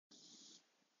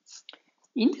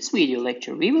In this video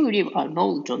lecture, we will review our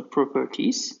knowledge on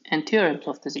properties and theorems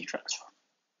of the Z-transform.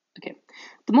 Okay,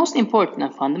 the most important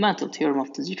and fundamental theorem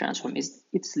of the Z-transform is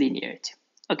its linearity.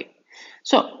 Okay,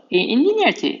 so in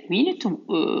linearity, we need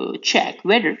to check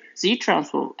whether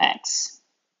Z-transform X,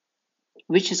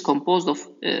 which is composed of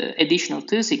additional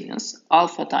two signals,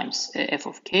 alpha times f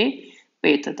of k,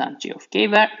 beta times g of k,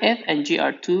 where f and g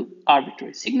are two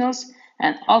arbitrary signals,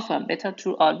 and alpha and beta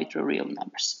two arbitrary real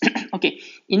numbers. Okay,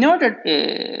 in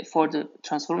order for the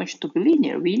transformation to be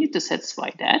linear, we need to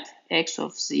satisfy that x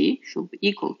of z should be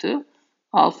equal to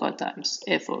alpha times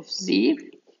f of z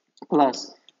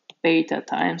plus beta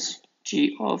times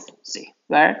g of z,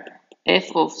 where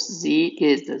f of z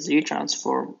is the z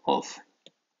transform of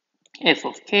f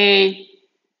of k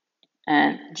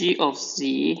and g of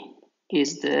z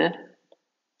is the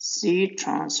z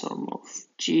transform of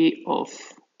g of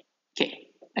k.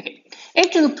 Okay,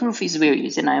 actual proof is very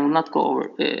easy and I will not go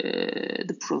over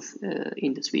the proof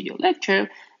in this video lecture,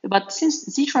 but since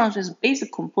z transform is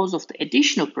basically composed of the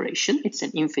addition operation, it's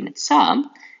an infinite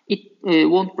sum, it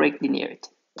won't break linearity.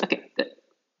 Okay, good.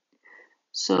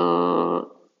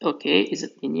 So okay, is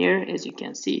it linear? As you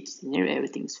can see, it's linear,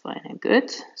 everything's fine and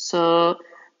good. So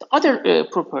the other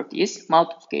property is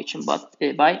multiplication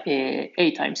by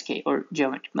a times k, or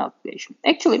geometric multiplication.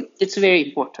 Actually, it's very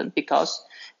important because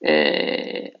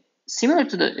similar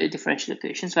to the differential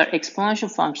equations where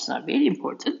exponential functions are very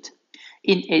important,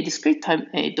 in a discrete time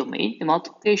domain, the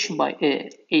multiplication by a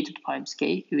to the times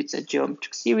k with a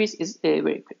geometric series is very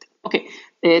critical. Okay,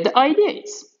 the idea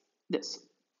is this.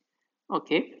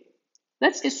 Okay,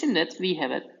 let's assume that we have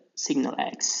a signal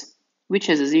x, which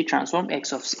has a z transform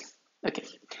x of z. Okay,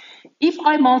 if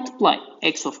I multiply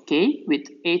x of k with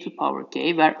a to the power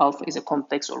k, where alpha is a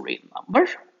complex or real number,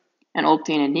 and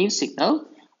obtain a new signal,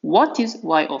 what is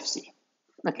y of z?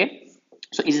 Okay,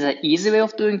 so is it an easy way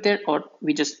of doing that, or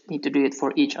we just need to do it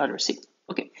for each other signal?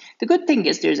 Okay, the good thing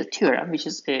is there's a theorem which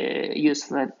is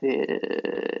useful and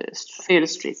fairly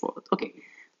straightforward. Okay,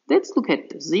 let's look at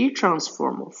the z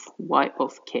transform of y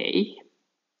of k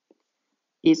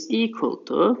is equal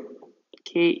to,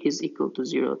 k is equal to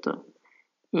 0 to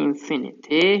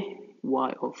infinity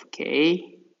y of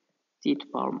k z to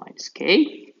the power minus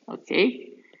k. Okay,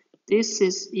 this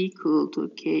is equal to,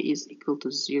 k is equal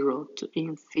to 0 to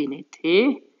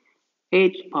infinity a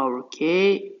to the power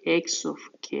k x of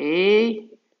k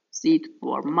z to the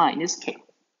power minus k.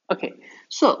 Okay,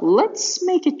 so let's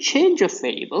make a change of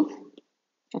variable.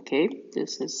 Okay,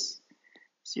 this is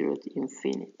 0 to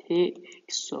infinity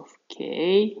x of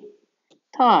k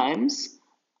times,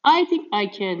 I think I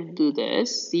can do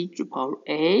this, z to the power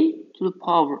a to the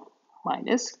power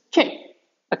minus k.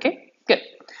 Okay, good.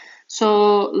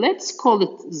 So let's call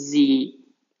it z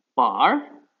bar.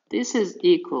 This is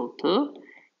equal to,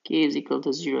 k is equal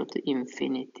to 0 to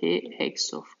infinity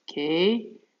x of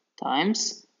k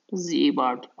times z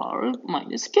bar to the power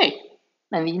minus k.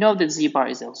 And we know that z bar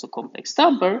is also a complex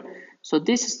number, so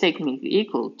this is technically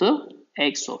equal to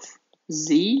x of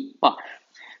z bar.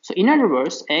 So in other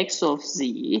words, x of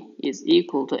z is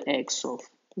equal to x of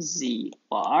z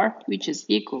bar, which is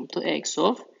equal to x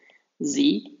of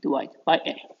z divided by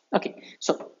a. Okay,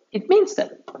 so it means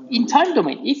that in time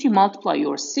domain, if you multiply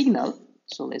your signal,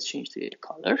 so let's change the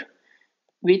color,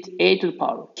 with a to the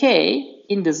power k,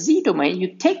 in the z domain,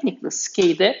 you technically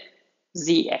scale the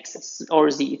z-axis, or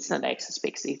z, it's not axis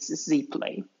because it's z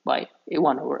plane by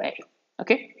 1 over a.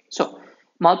 Okay, so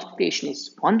multiplication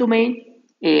is one domain,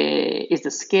 is the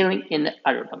scaling in the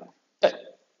other domain.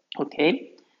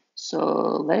 Okay, so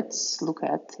let's look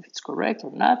at if it's correct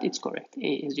or not. It's correct,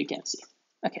 as you can see.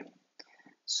 Okay,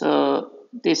 so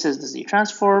this is the z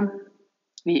transform.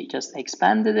 We just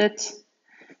expanded it.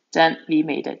 Then we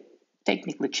made a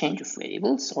technical change of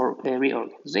variables or a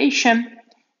reorganization.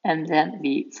 And then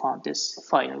we found this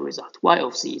final result. Y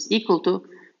of z is equal to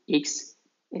x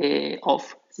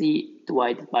of z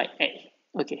divided by a.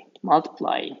 Okay,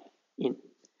 multiplying in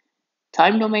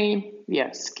time domain, we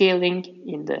are scaling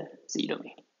in the z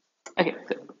domain. Okay,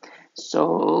 good.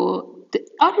 So the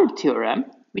other theorem,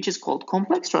 which is called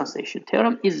complex translation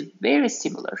theorem, is very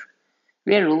similar.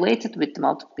 We are related with the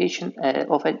multiplication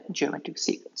of a geometric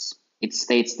sequence. It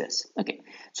states this. Okay,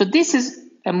 so this is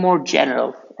a more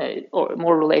general or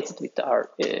more related with our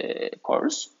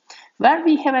course, where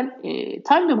we have a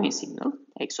time domain signal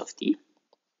x of t.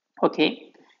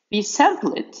 Okay, we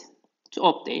sample it to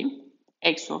obtain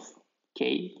x of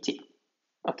kt.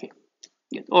 Okay,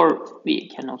 good. Or we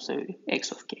can also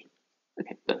x of k.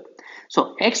 Okay, good.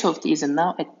 So x of t is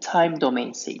now a time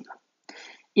domain signal.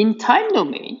 In time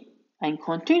domain and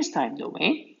continuous time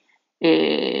domain,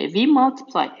 we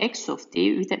multiply x of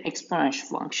t with an exponential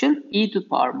function e to the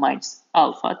power minus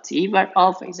alpha t, where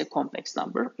alpha is a complex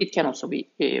number. It can also be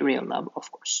a real number,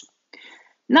 of course.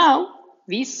 Now,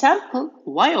 we sample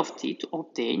y of t to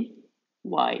obtain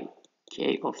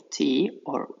yk of t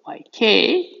or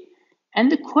yk.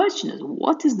 And the question is,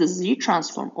 what is the z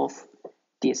transform of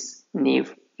this new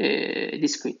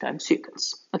discrete time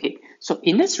sequence? Okay, so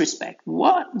in this respect,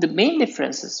 what the main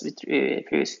differences with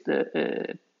previous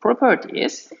property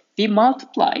is, we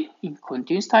multiply in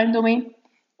continuous time domain,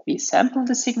 we sample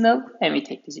the signal, and we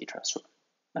take the z transform.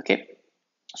 Okay,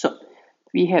 so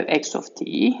we have x of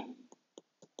t,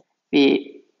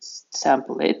 we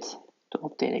sample it to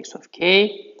obtain x of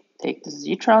k, take the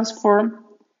z transform,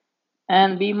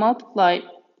 and we multiply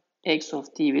x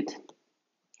of t with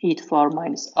e to the power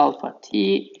minus alpha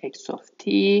t, x of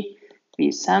t,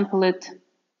 we sample it,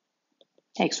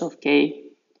 x of k,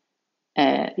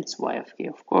 it's y of k,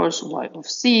 of course, y of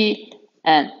c,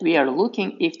 and we are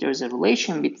looking if there's a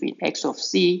relation between x of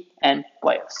c and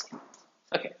y of c.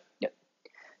 Okay, yeah.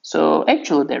 So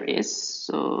actually there is,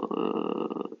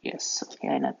 so yes, okay,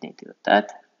 I not need to do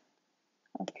that.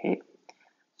 Okay,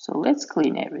 so let's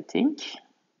clean everything,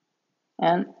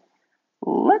 and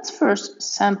let's first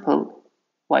sample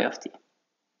y of t.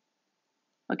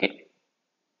 Okay,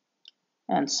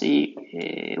 and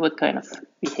see what kind of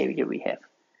behavior we have.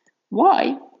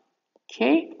 Y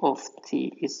k of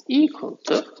t is equal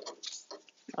to,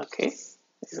 okay,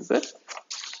 very good,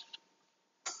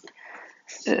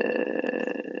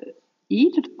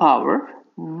 e to the power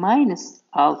minus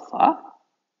alpha,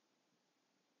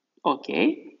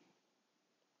 okay,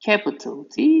 capital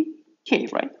T k,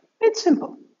 right? It's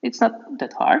simple. It's not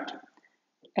that hard.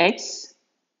 X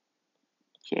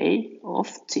k of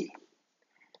t.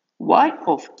 Y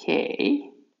of k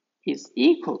is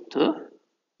equal to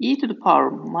e to the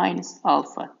power minus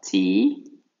alpha t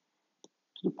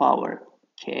to the power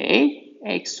k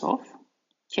x of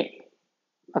k.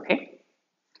 Okay.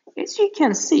 As you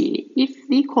can see, if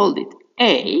we called it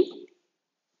a,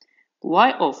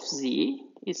 y of z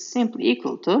is simply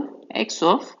equal to x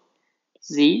of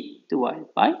z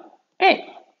divided by a.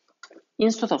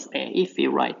 Instead of a, if we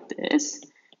write this,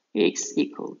 x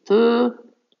equal to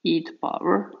e to the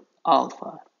power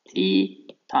alpha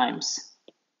t times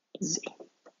z.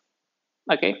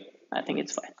 Okay, I think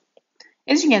it's fine.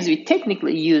 As you can see, we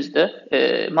technically use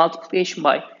the multiplication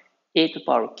by a to the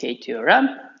power k theorem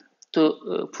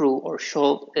to prove or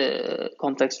show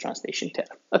complex translation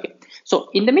theorem. Okay, so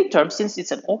in the midterm, since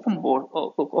it's an open board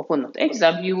or open note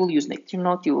exam, you will use lecture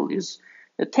note, you will use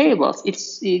the tables.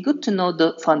 It's good to know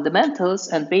the fundamentals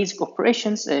and basic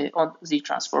operations on z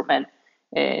transform and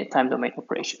time domain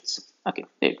operations. Okay,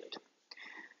 very good.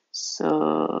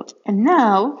 So, and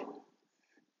now,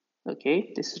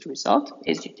 okay, this is the result.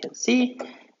 As you can see,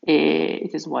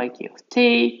 it is yk of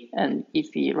t, and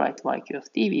if we write yk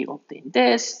of t, we obtain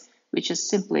this, which is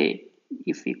simply,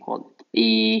 if we call it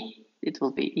b, it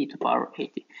will be e to the power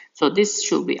 80. So this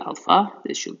should be alpha,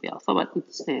 this should be alpha, but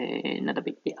it's not a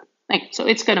big deal. Okay, so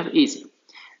it's kind of easy.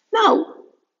 Now,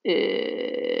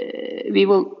 we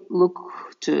will look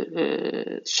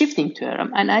to shifting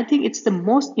theorem, and I think it's the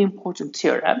most important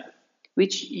theorem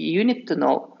which you need to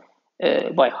know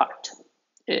by heart.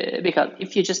 Because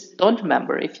if you just don't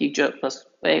remember, if you just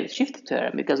shift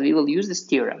theorem, because we will use this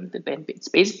theorem, its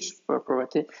basic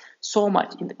property, so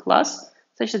much in the class,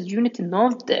 such that you need to know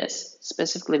this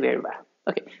specifically very well.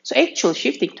 Okay, so actual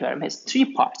shifting theorem has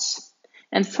 3 parts.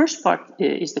 And first part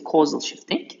is the causal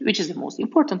shifting, which is the most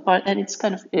important part, and it's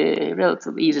kind of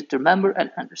relatively easy to remember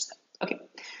and understand. Okay,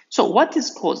 so what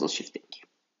is causal shifting?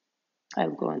 I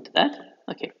will go into that.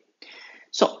 Okay.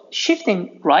 So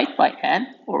shifting right by n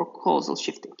or causal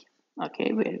shifting.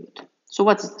 Okay, very good. So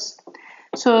what's this?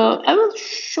 So I will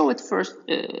show it first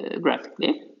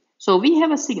graphically. So we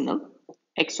have a signal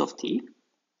x of t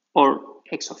or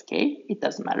x of k, it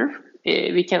doesn't matter.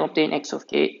 We can obtain x of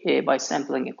k by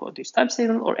sampling a continuous time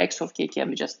signal, or x of k can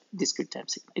be just discrete time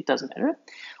signal, it doesn't matter.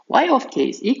 Y of k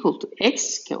is equal to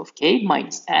x of k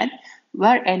minus n,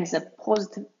 where n is a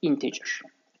positive integer.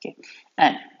 Okay,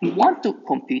 and we want to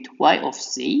compute y of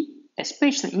z,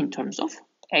 especially in terms of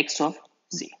x of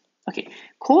z. Okay,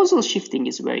 causal shifting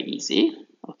is very easy.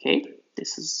 Okay,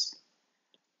 this is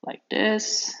like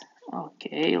this.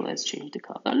 Okay, let's change the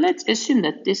color. Let's assume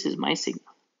that this is my signal,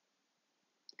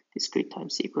 discrete time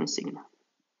sequence signal.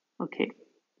 Okay.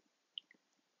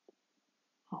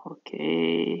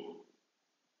 Okay,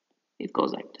 it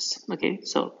goes like this. Okay,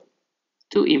 so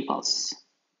 2 impulses.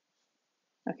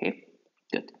 Okay,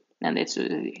 good. And it's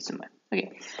a map.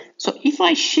 Okay, so if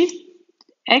I shift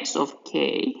x of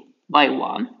k by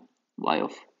 1, y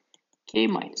of k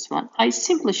minus 1, I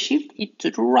simply shift it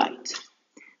to the right.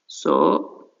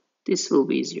 So this will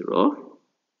be 0.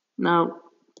 Now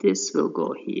this will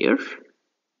go here.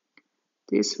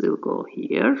 This will go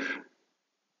here.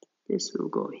 This will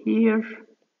go here,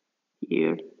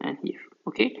 here, and here.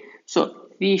 Okay, so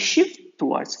we shift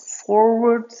towards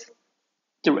forward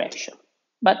direction,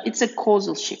 but it's a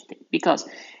causal shifting because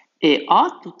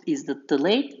output is the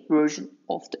delayed version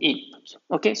of the input.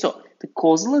 Okay, so the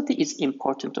causality is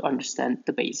important to understand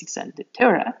the basics and the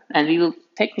theorem, and we will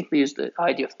technically use the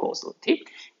idea of causality,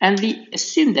 and we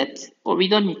assume that, or we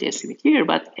don't need to assume it here,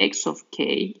 but x of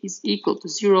k is equal to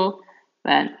 0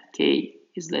 when k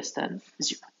is less than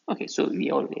 0. Okay, so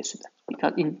we already assume that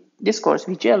because in this course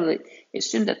we generally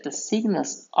assume that the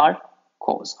signals are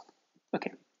causal.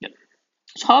 Okay, yeah.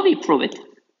 So how we prove it?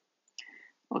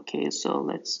 Okay, so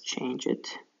let's change it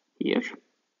here.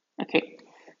 Okay,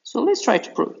 so let's try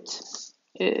to prove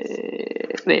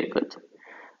it. Very good.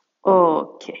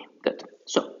 Okay, good.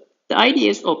 So the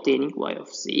idea is obtaining y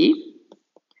of z,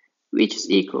 which is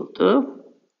equal to,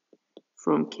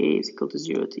 from k is equal to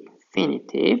 0 to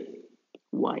infinity,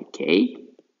 yk,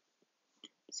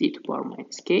 z to power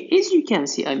minus k. As you can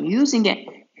see, I'm using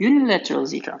a unilateral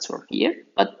z transform here,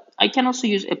 but I can also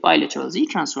use a bilateral z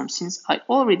transform since I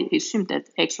already assumed that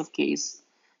x of k is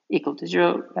equal to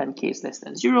 0 and k is less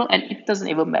than 0, and it doesn't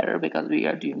even matter because we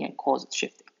are doing a causal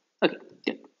shifting. Okay,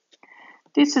 good.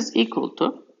 This is equal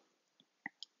to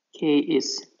k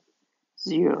is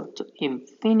 0 to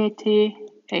infinity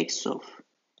x of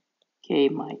k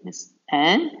minus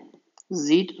n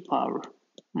z to the power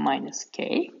minus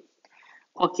k.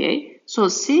 Okay, so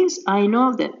since I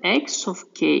know that x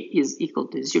of k is equal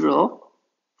to 0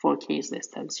 for k is less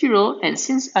than 0, and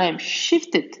since I am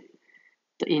shifted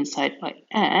the inside by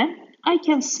n, I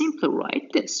can simply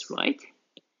write this, right?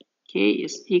 K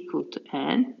is equal to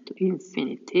n to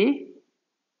infinity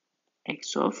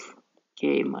x of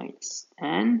k minus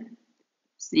n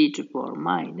z to the power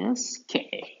minus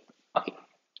k. Okay,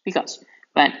 because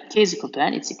when k is equal to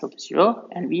n, it's equal to 0,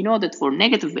 and we know that for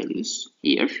negative values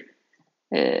here,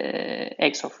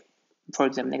 x of, for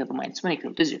example, negative minus 1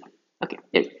 equal to 0. Okay,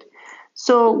 there you go.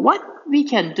 So what we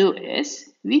can do is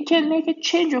we can make a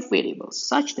change of variables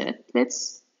such that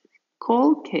let's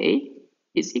call k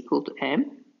is equal to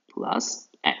m plus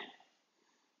n.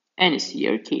 N is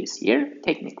here, k is here.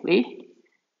 Technically,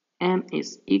 m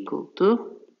is equal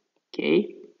to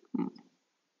k.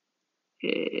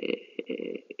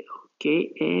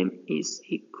 Okay, m is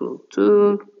equal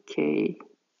to k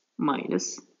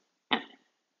minus n.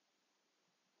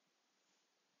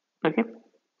 Okay,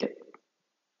 good.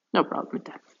 No problem with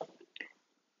that.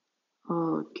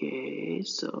 Okay,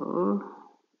 so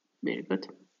very good.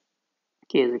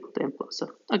 K is equal to n plus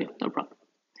 1. Okay, no problem.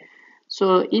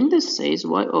 So in this case,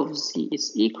 y of z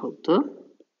is equal to,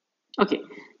 okay,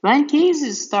 when k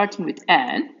is starting with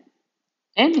n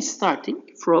is starting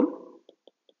from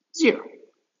 0,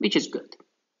 which is good.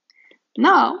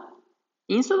 Now,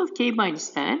 instead of k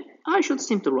minus n, I should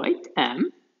simply write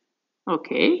m,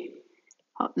 okay,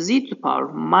 z to the power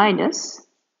minus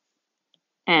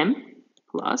m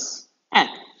plus n.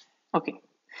 Okay,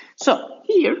 so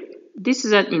here, this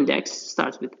is an index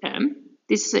starts with m,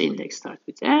 this is an index starts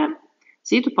with m,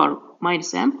 z to the power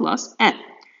minus m plus n.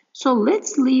 So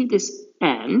let's leave this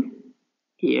n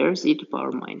here, z to the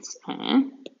power minus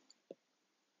n.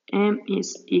 M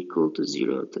is equal to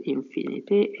 0 to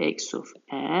infinity x of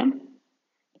m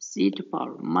z to the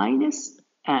power minus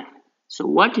n. So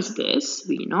what is this?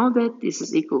 We know that this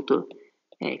is equal to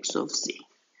x of z.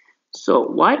 So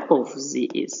y of z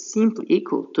is simply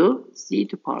equal to z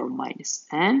to the power minus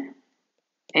n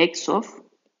x of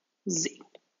z.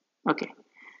 Okay,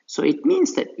 so it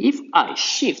means that if I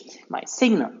shift my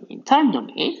signal in time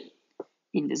domain,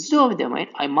 in the 0 domain,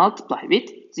 I multiply with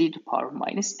z to the power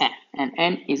minus n, and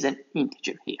n is an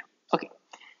integer here. Okay,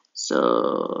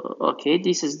 so okay,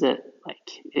 this is the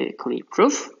clear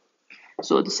proof.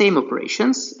 So the same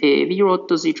operations, we wrote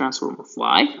the z transform of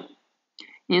y.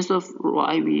 Instead of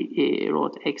y, we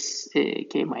wrote x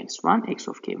k minus 1, x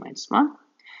of k minus 1.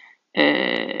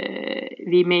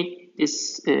 We make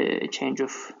this change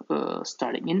of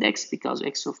starting index because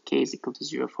x of k is equal to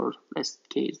 0 for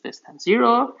k is less than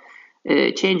 0.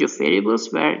 Change of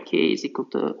variables where k is equal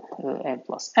to n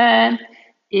plus n.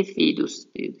 If we do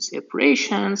these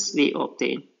operations, we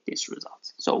obtain this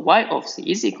result. So y of z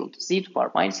is equal to z to the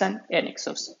power minus n x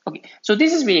of z. Okay, so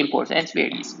this is very important and it's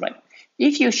very easy, right?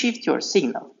 If you shift your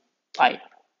signal by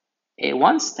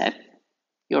one step,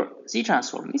 your z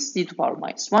transform is z to the power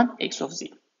minus 1 x of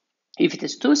z. If it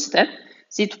is two step,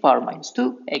 z to the power minus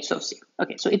 2 x of z.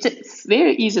 Okay, so it's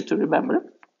very easy to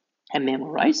remember. and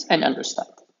memorize and understand.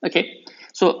 Okay,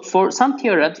 so for some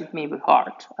theorems it may be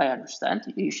hard. I understand.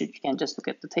 You can just look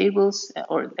at the tables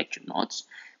or lecture notes,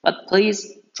 but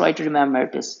please try to remember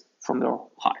this from your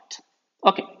heart.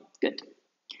 Okay, good.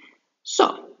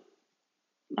 So,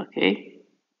 okay,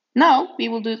 now we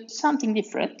will do something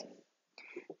different.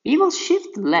 We will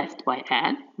shift left by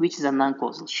n, which is a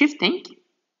non-causal shifting,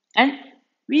 and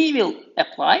we will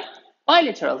apply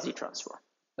bilateral Z transform.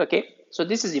 Okay, so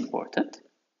this is important.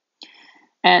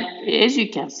 And as you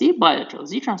can see, bilateral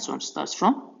Z transform starts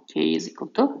from k is equal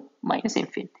to minus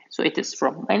infinity. So it is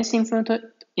from minus infinity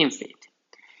to infinity.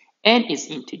 N is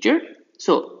integer,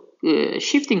 so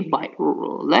shifting by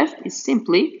left is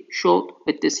simply showed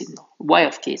with the signal. Y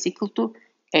of k is equal to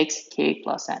xk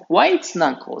plus n. Why it's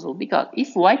non-causal? Because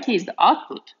if yk is the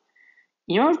output,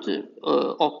 in order to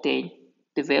obtain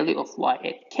the value of y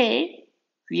at k,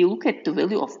 we look at the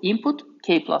value of input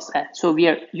k plus n. So we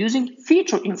are using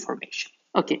feature information.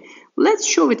 Okay, let's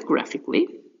show it graphically.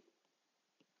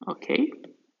 Okay,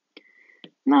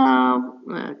 now,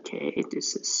 okay,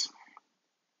 this is.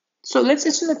 So let's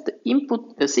assume that the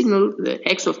input, the signal, the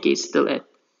x of k is still at.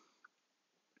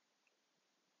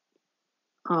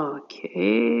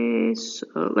 Okay, so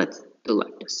let's do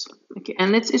like this. Okay,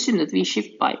 and let's assume that we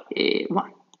shift by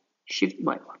 1. Shift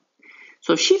by 1.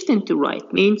 So shifting to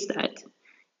right means that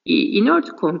in order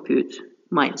to compute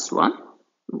minus 1,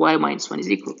 y minus 1 is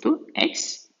equal to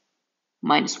x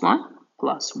minus 1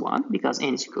 plus 1 because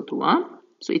n is equal to 1.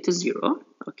 So it is 0.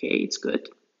 Okay, it's good.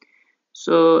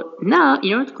 So now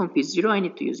in order to compute 0, I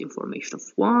need to use information of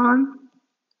 1,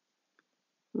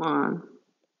 1,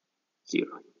 0.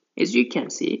 As you can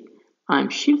see, I'm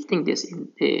shifting this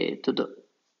to the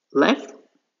left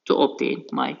to obtain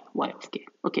my y of k.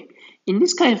 Okay, in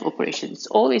this kind of operation, it's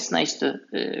always nice to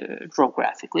draw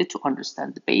graphically to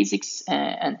understand the basics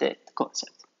and the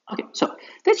concept. Okay, so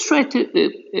let's try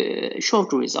to show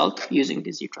the result using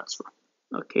the Z transform.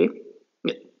 Okay,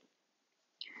 good.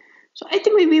 So I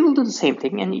think we will do the same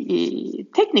thing, and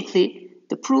technically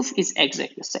the proof is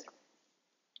exactly the same.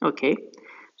 Okay,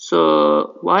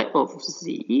 so y of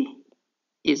z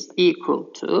is equal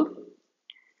to,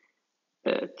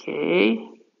 okay,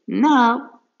 now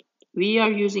we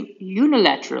are using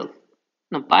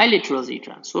bilateral Z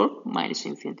transform, minus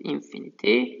infinity,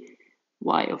 infinity,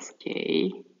 y of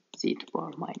k, z to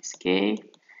power minus k,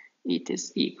 it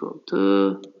is equal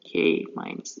to k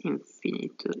minus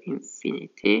infinity to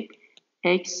infinity,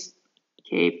 x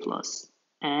k plus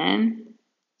n,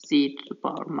 z to the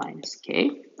power minus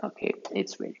k. Okay,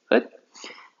 it's very good.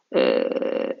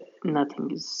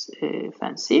 Nothing is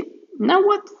fancy. Now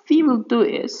what we will do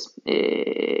is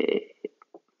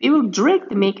we will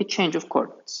directly make a change of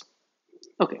coordinates.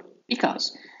 Okay,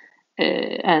 because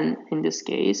and in this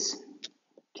case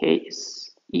k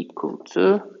is equal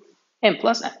to m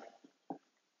plus n.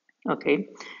 Okay,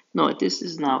 no, this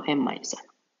is now m minus n.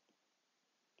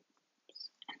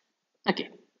 Okay,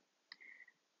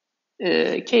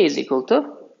 k is equal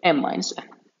to m minus n.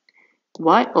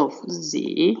 Y of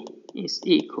z is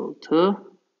equal to,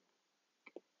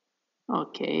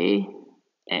 okay,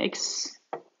 x.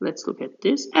 Let's look at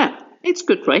this. It's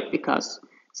good, right? Because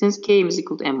since k is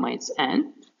equal to m minus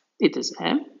n, it is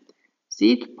m.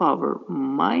 Z to power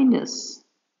minus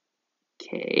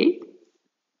k,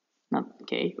 not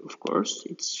k, of course,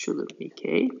 it shouldn't be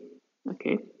k.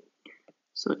 Okay,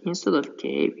 so instead of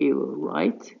k, we will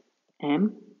write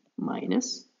m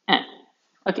minus n.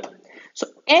 Okay, so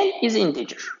n is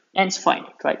integer, n is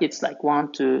finite, right? It's like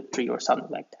 1, 2, 3 or something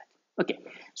like that. Okay,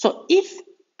 so if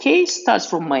k starts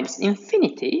from minus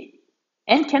infinity,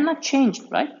 n cannot change,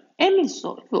 right? M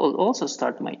will also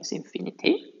start minus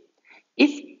infinity.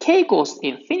 If k goes to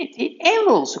infinity, n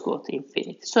will also go to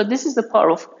infinity. So this is the power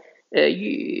of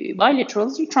bilateral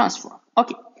Z transform.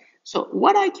 Okay, so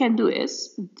what I can do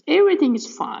is, everything is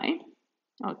fine.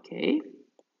 Okay,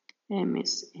 m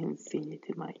is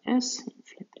infinity minus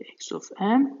infinity x of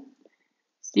m,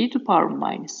 z to power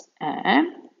minus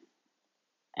m,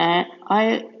 and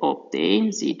I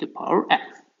obtain z to power m.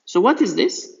 So what is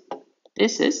this?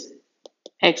 This is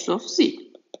x of z.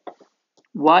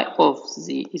 Y of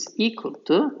z is equal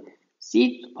to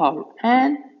z to power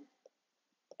n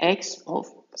x of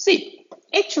z.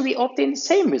 Actually obtain the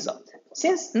same result.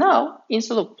 Since now,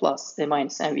 instead of plus the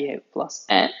minus n, we have plus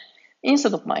n.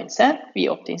 Instead of minus n, we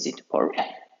obtain z to power n.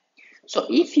 So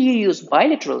if you use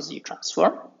bilateral Z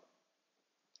transform,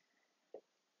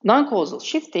 non-causal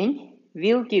shifting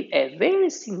will give a very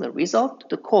similar result to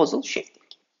the causal shifting.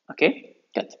 Okay,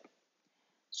 good.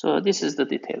 So this is the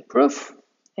detailed proof.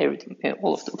 Everything,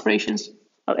 all of the operations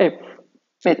are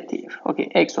made here. Okay,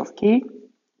 x of k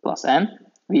plus n,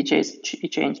 we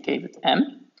change k with m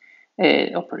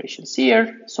operations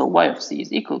here. So y of z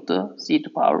is equal to z to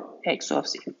power x of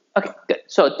z. Okay, good.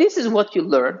 So this is what you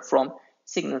learn from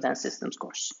Signals and Systems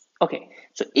course. Okay,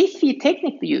 so if we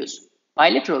technically use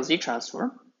bilateral z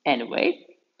transform anyway,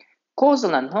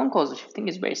 causal and non-causal shifting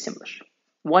is very similar.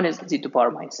 One is z to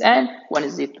power minus n, one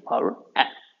is z to power n.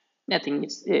 Nothing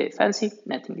is fancy,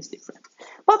 nothing is different.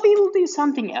 But we will do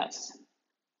something else,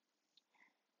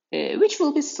 which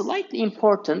will be slightly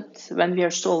important when we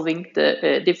are solving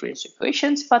the differential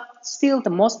equations, but still the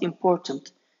most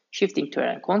important shifting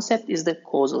theorem concept is the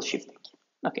causal shifting.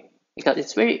 Okay, because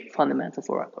it's very fundamental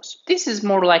for our course. This is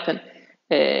more like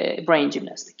a brain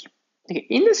gymnastic. Okay,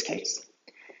 in this case,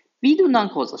 we do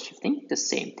non-causal shifting, the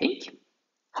same thing.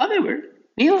 However,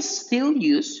 we will still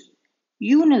use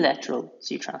unilateral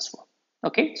Z transform.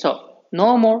 Okay, so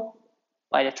no more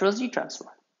bilateral Z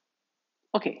transform.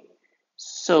 Okay,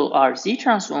 so our Z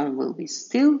transform will be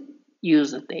still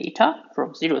use the data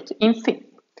from 0 to infinity.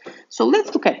 So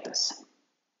let's look at this.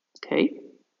 Okay,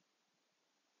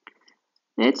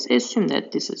 let's assume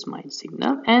that this is my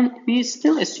signal, and we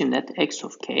still assume that x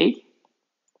of k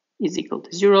is equal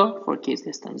to 0 for k is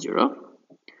less than 0.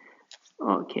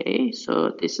 Okay,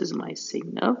 so this is my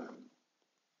signal.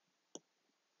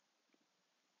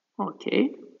 Okay,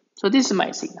 so this is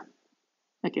my signal.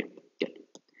 Okay, good.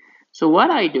 So what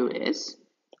I do is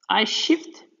I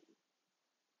shift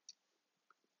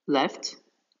left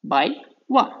by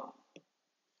 1.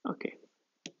 Okay,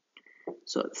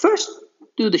 so first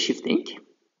do the shifting.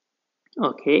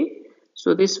 Okay,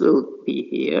 so this will be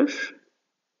here.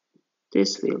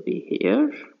 This will be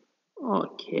here.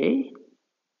 Okay.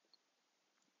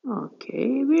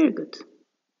 Okay, very good.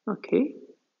 Okay,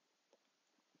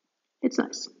 it's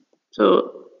nice.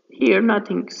 So here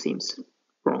nothing seems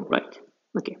wrong, right?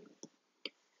 Okay.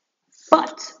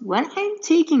 But when I'm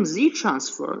taking Z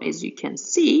transform, as you can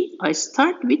see, I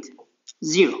start with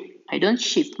 0. I don't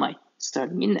shift my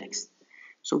starting index.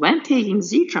 So when taking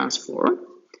Z transform,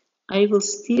 I will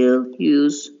still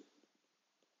use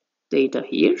data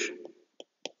here,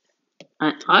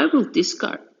 and I will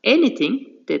discard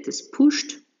anything that is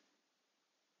pushed,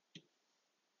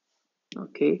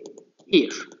 okay, here.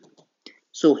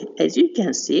 So as you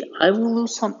can see, I will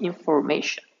lose some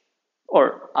information,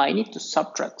 or I need to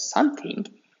subtract something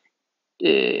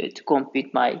to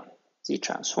compute my Z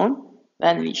transform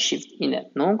when we shift in a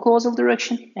non-causal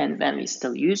direction and when we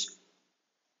still use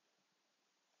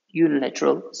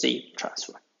unilateral Z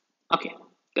transform. Okay,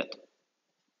 good.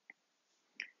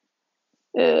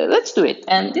 Let's do it,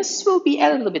 and this will be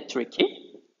a little bit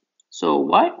tricky. So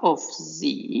y of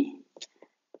z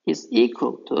is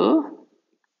equal to,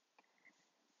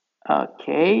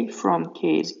 okay, from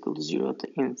k is equal to 0 to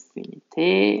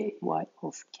infinity, y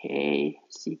of k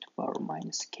z to power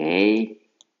minus k,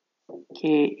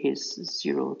 k is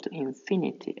 0 to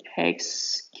infinity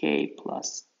x, k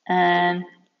plus n,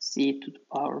 z to the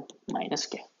power minus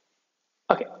k.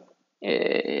 Okay,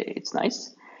 it's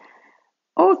nice.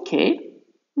 Okay,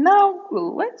 now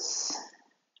let's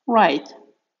write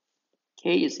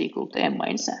k is equal to m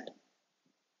minus n.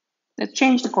 Let's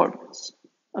change the coordinates.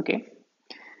 Okay,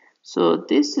 so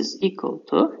this is equal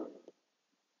to,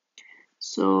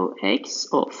 so x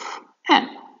of n.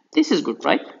 This is good,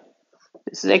 right?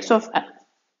 This is x of n.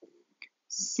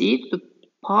 Z to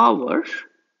power,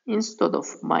 instead of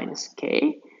minus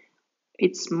k,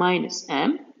 it's minus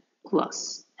m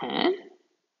plus n.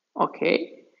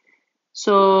 Okay,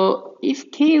 so if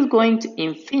k is going to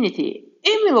infinity,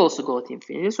 m will also go to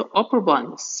infinity, so upper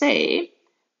bound is same,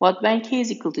 but when k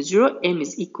is equal to 0, m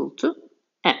is equal to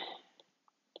n.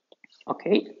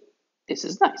 Okay, this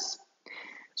is nice.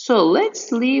 So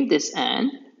let's leave this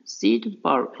n, z to the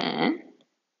power n,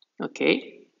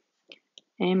 okay,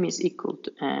 m is equal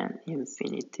to n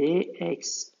infinity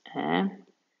x n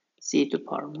z to the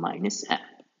power minus n.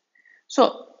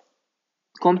 So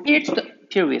compared to the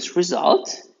previous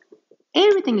result,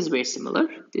 everything is very similar.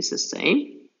 This is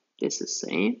same, this is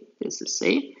same, this is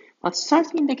same, but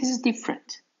starting index is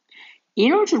different.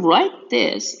 In order to write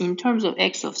this in terms of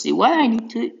x of z, what I need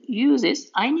to use is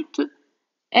I need to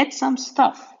add some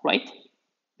stuff, right?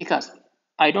 Because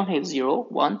I don't have 0,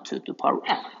 1, 2 to the power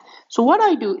n. So what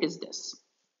I do is this.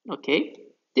 Okay,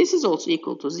 this is also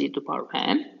equal to z to the power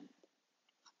n.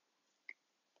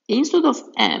 Instead of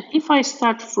m, if I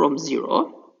start from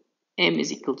 0, m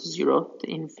is equal to 0 to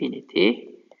infinity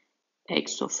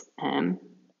x of m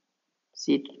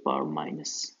z to the power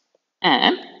minus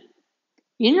m.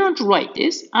 In order to write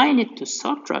this, I need to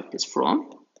subtract this from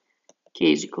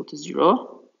k is equal to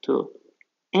 0 to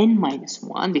n minus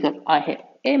 1, because I have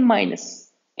m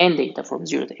minus n data from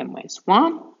 0 to n minus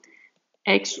 1.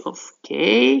 x of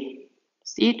k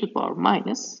z to the power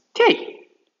minus k.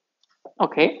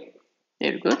 Okay,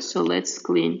 very good. So let's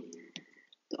clean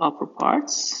the upper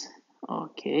parts.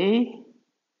 Okay,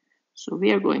 so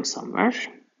we are going somewhere.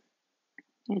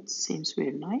 It seems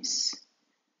very nice.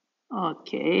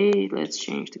 Okay, let's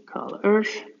change the color.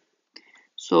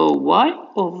 So y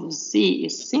of z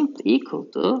is simply equal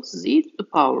to z to the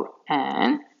power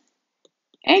n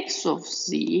x of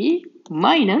z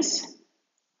minus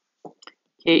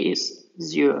k is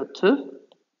 0 to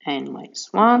n minus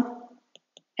 1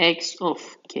 x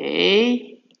of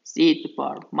k z to the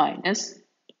power minus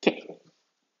k.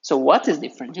 So what is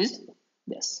different is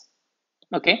this.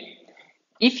 Okay,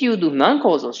 if you do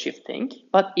non-causal shifting,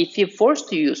 but if you're forced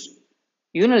to use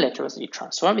unilateral Z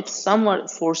transform, it's somewhat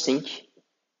forcing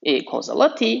a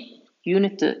causality. You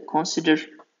need to consider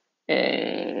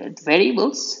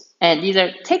variables, and these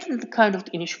are technically kind of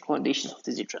the initial conditions of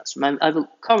the Z transform. And I will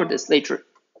cover this later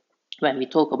when we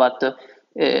talk about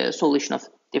the solution of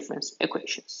difference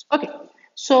equations. Okay,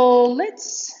 so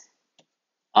let's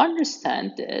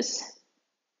understand this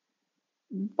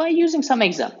by using some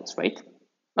examples, right?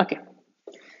 Okay,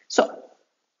 so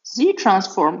Z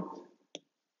transform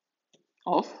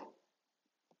of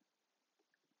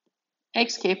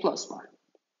xk plus 1,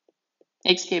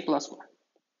 xk plus 1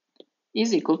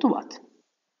 is equal to what?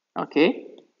 Okay,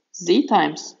 z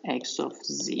times x of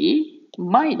z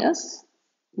minus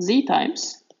z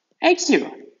times x0,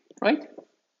 right?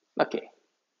 Okay,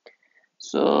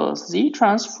 so z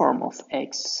transform of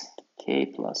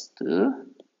xk plus 2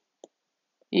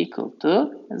 equal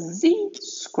to z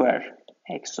square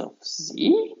x of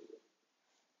z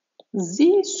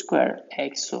square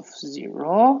x of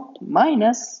 0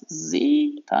 minus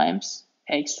z times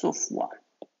x of 1.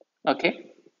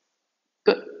 Okay,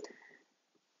 good.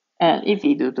 And if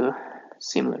we do the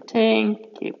similar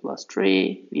thing, k plus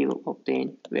 3, we will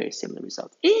obtain very similar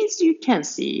result. As you can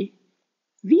see,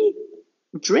 we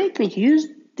directly use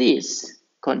these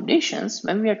conditions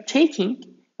when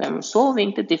we're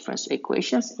solving the difference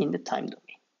equations in the time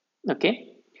domain. Okay,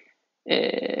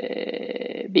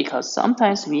 because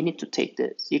sometimes we need to take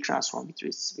the Z transform with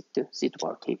respect to Z to the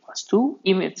power k plus 2,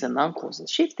 even if it's a non-causal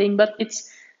shifting, but it's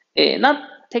not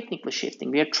technically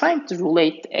shifting. We are trying to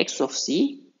relate x of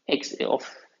c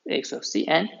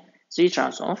and Z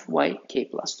transform of y k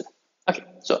plus 2. Okay,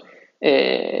 so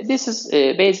this is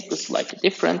basically slightly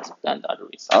different than the other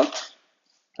result.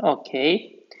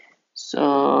 Okay,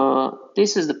 so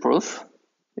this is the proof,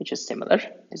 which is similar,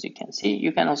 as you can see.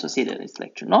 You can also see that it's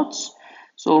lecture notes.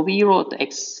 So we wrote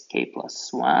xk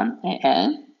plus 1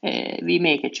 and we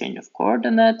make a change of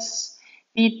coordinates.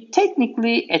 We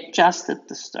technically adjusted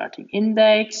the starting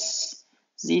index,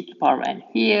 z to the power n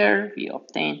here. We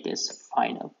obtained this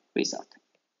final result.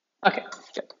 Okay,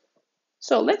 good.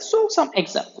 So let's solve some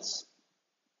examples.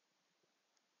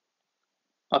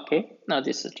 Okay, now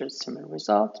this is just a similar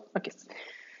result. Okay,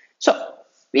 so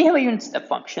we have a unit step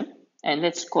function, and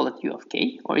let's call it u of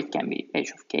k, or it can be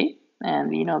h of k. And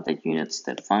we know that unit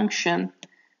step function,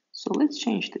 so let's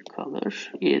change the color,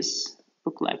 is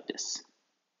look like this,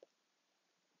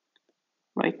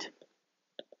 right?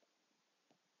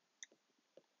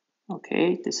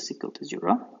 Okay, this is equal to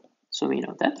 0, so we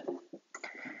know that.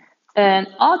 And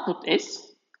output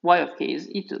is y of k is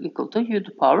equal to u to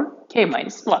the power k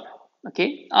minus 1.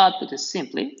 Okay, output is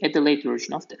simply a delayed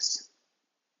version of this.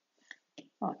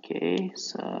 Okay,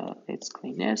 so let's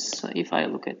clean this. So if I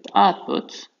look at the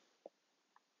output,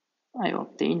 I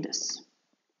obtain this.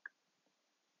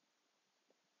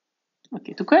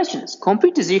 Okay, the question is,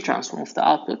 compute the Z transform of the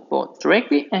output both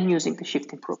directly and using the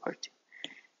shifting property.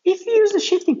 If you use the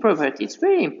shifting property, it's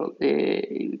very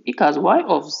important because y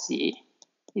of z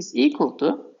is equal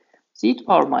to z to the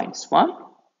power minus 1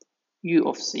 u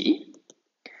of z.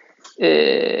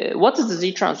 What is the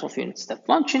Z transform of unit step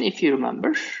function? If you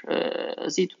remember,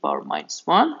 z to the power minus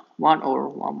 1, 1 over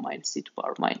 1 minus z to the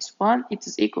power minus 1, it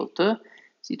is equal to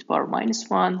z to the power minus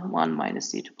 1, 1 minus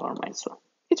z to the power minus 1.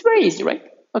 It's very easy, right?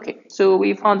 Okay, so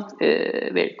we found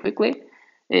very quickly.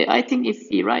 I think if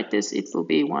we write this, it will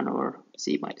be 1 over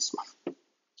z minus 1.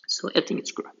 So I think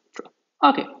it's true.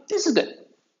 Okay, this is good.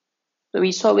 So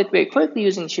we solve it very quickly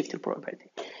using shifting property.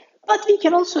 But we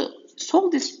can also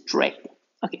solve this directly.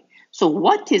 Okay, so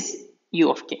what is u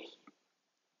of k?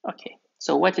 Okay,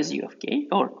 so what is u of k,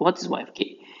 or what is y of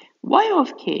k? Y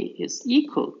of k is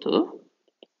equal to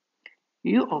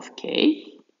u of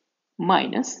k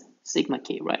minus sigma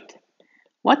k, right?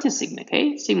 What is sigma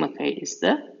k? Sigma k is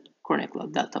the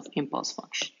Kronecker delta of impulse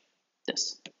function.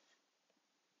 This.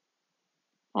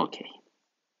 Okay.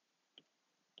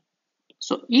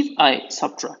 So if I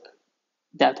subtract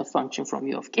delta function from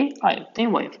u of k, I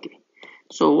obtain y of k.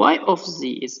 So y of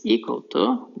z is equal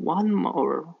to 1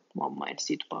 over 1 minus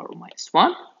e to the power minus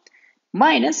 1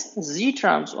 minus z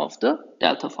terms of the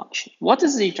delta function. What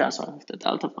is z transform of the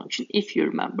delta function? If you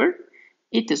remember,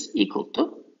 it is equal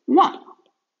to 1.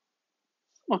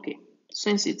 Okay,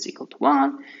 since it's equal to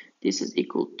 1, this is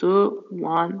equal to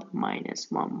 1 minus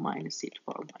 1 minus e to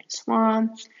the power minus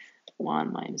 1,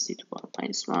 1 minus e to the power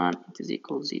minus 1, it is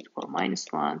equal to z to the power minus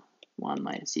 1, 1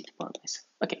 minus e to the power minus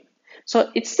 1. Okay, so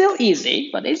it's still easy,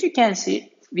 but as you can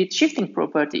see, with shifting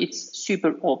property, it's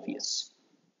super obvious.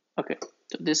 Okay,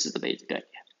 so this is the basic idea.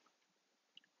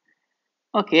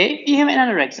 Okay, we have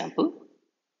another example.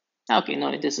 Okay,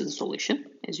 no, this is the solution,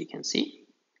 as you can see.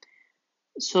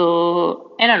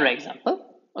 So another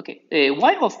example. Okay,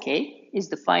 y of k is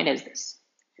defined as this.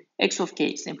 X of k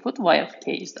is input, y of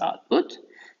k is the output.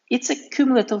 It's a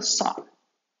cumulative sum.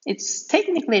 It's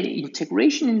technically the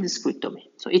integration in discrete domain.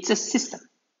 So it's a system.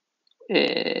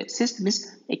 System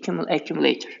is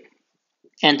accumulator.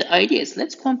 And the idea is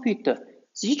let's compute the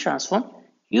z transform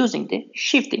using the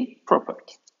shifting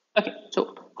property. Okay,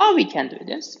 so how we can do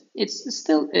this? It's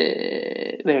still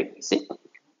very easy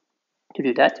to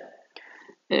do that.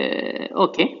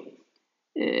 Okay,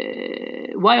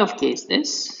 y of k is this.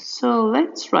 So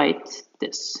let's write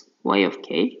this y of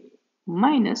k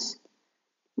minus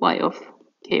y of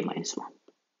k minus 1,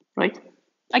 right?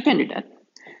 I can do that.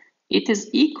 It is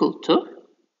equal to,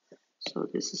 so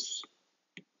this is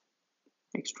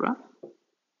extra,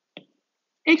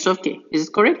 x of k. Is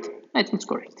it correct? I think it's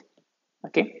correct.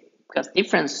 Okay, because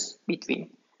difference between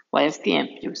y of k and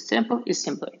pure sample is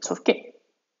simply x of k.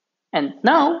 And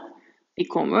now we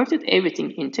converted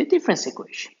everything into a difference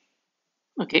equation.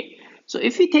 Okay, so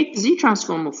if we take z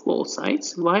transform of both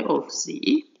sides, y of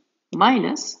z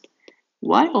minus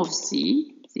y of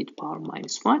z to the power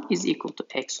minus 1 is equal to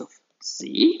x of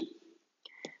z.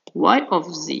 Y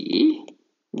of z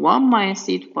 1 minus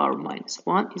z to the power minus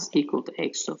 1 is equal to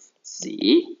x of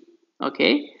z.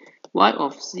 Okay, y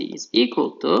of z is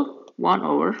equal to 1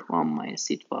 over 1 minus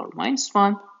z to the power minus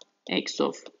 1 x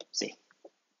of z.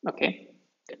 Okay,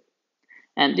 good.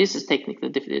 And this is technically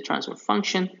the transfer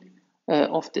function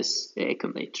of this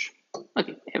accumulator.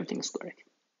 Okay, everything is correct.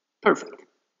 Perfect.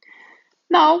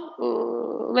 Now,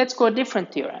 let's go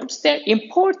different theorems. They're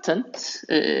important.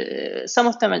 Some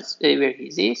of them are very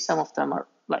easy. Some of them are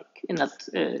like not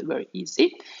very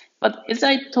easy. But as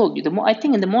I told you, I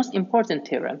think the most important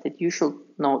theorem that you should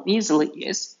know easily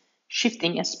is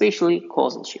shifting, especially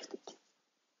causal shifting.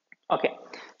 Okay,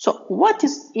 so what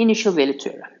is initial value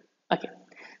theorem? Okay,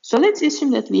 so let's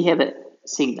assume that we have a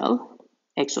signal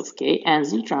x of k and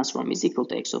z transform is equal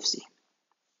to x of z.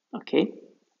 Okay,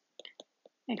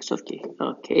 x of k.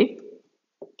 Okay,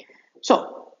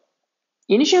 so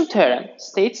initial theorem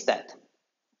states that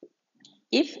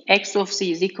if x of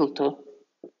z is equal to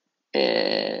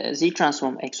z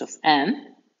transform x of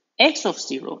n, x of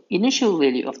 0, initial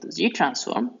value of the z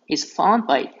transform, is found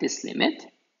by this limit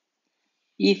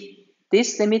if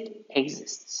this limit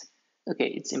exists. Okay,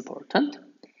 it's important.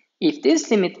 If this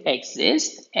limit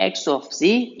exists, x of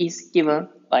z is given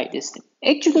by this limit.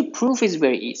 Actually, proof is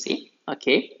very easy.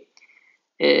 Okay,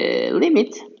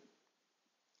 limit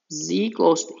z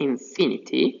goes to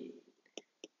infinity,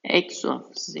 x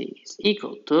of z is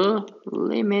equal to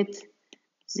limit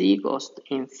z goes to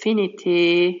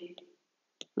infinity.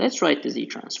 Let's write the z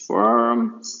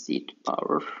transform, z to the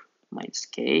power minus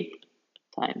k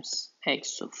times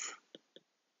x of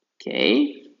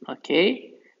k.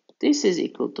 Okay, this is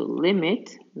equal to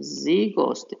limit z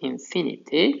goes to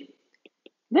infinity.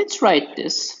 Let's write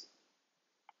this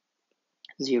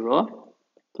 0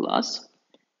 plus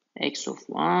x of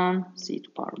 1 z to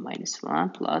the power minus 1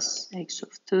 plus x of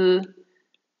 2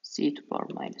 z to the power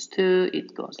minus 2.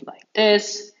 It goes like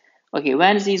this. Okay,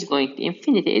 when z is going to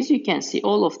infinity, as you can see,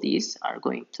 all of these are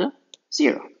going to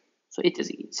 0. So it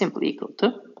is simply equal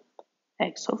to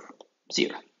x of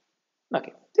 0.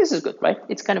 Okay, this is good, right?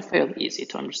 It's kind of fairly easy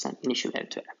to understand initial value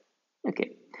theorem.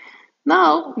 Okay,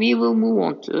 now we will move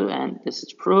on to, and this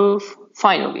is proof,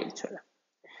 final value theorem.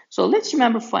 So let's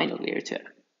remember final value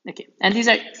theorem. Okay, and these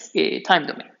are time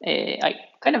domain. I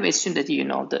kind of assume that you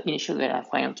know the initial value and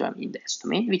final term in the S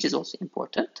domain, which is also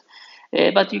important.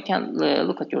 But you can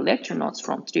look at your lecture notes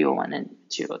from 301 and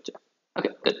 302. Okay,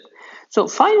 good. So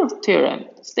final theorem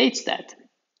states that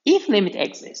if limit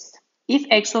exists, if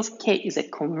x of k is a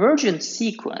convergent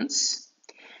sequence,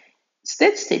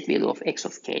 steady state value of x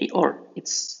of k, or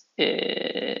its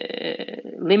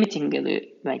limiting value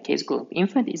when k is going to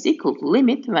infinity, is equal to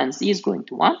limit when z is going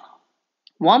to 1,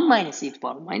 1 minus e to the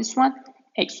power minus 1,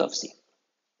 x of z.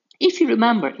 If you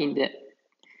remember in the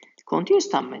continuous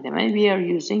time mathematics, we are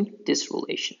using this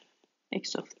relation.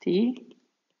 X of t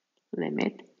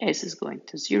limit s is going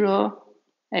to 0,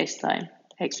 s time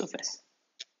x of s.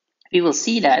 We will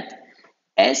see that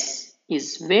s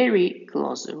is very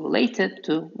closely related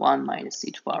to 1 minus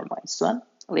e to power minus 1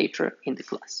 later in the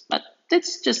class. But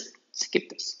let's just skip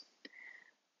this.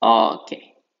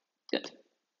 Okay, good.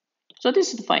 So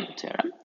this is the final theorem.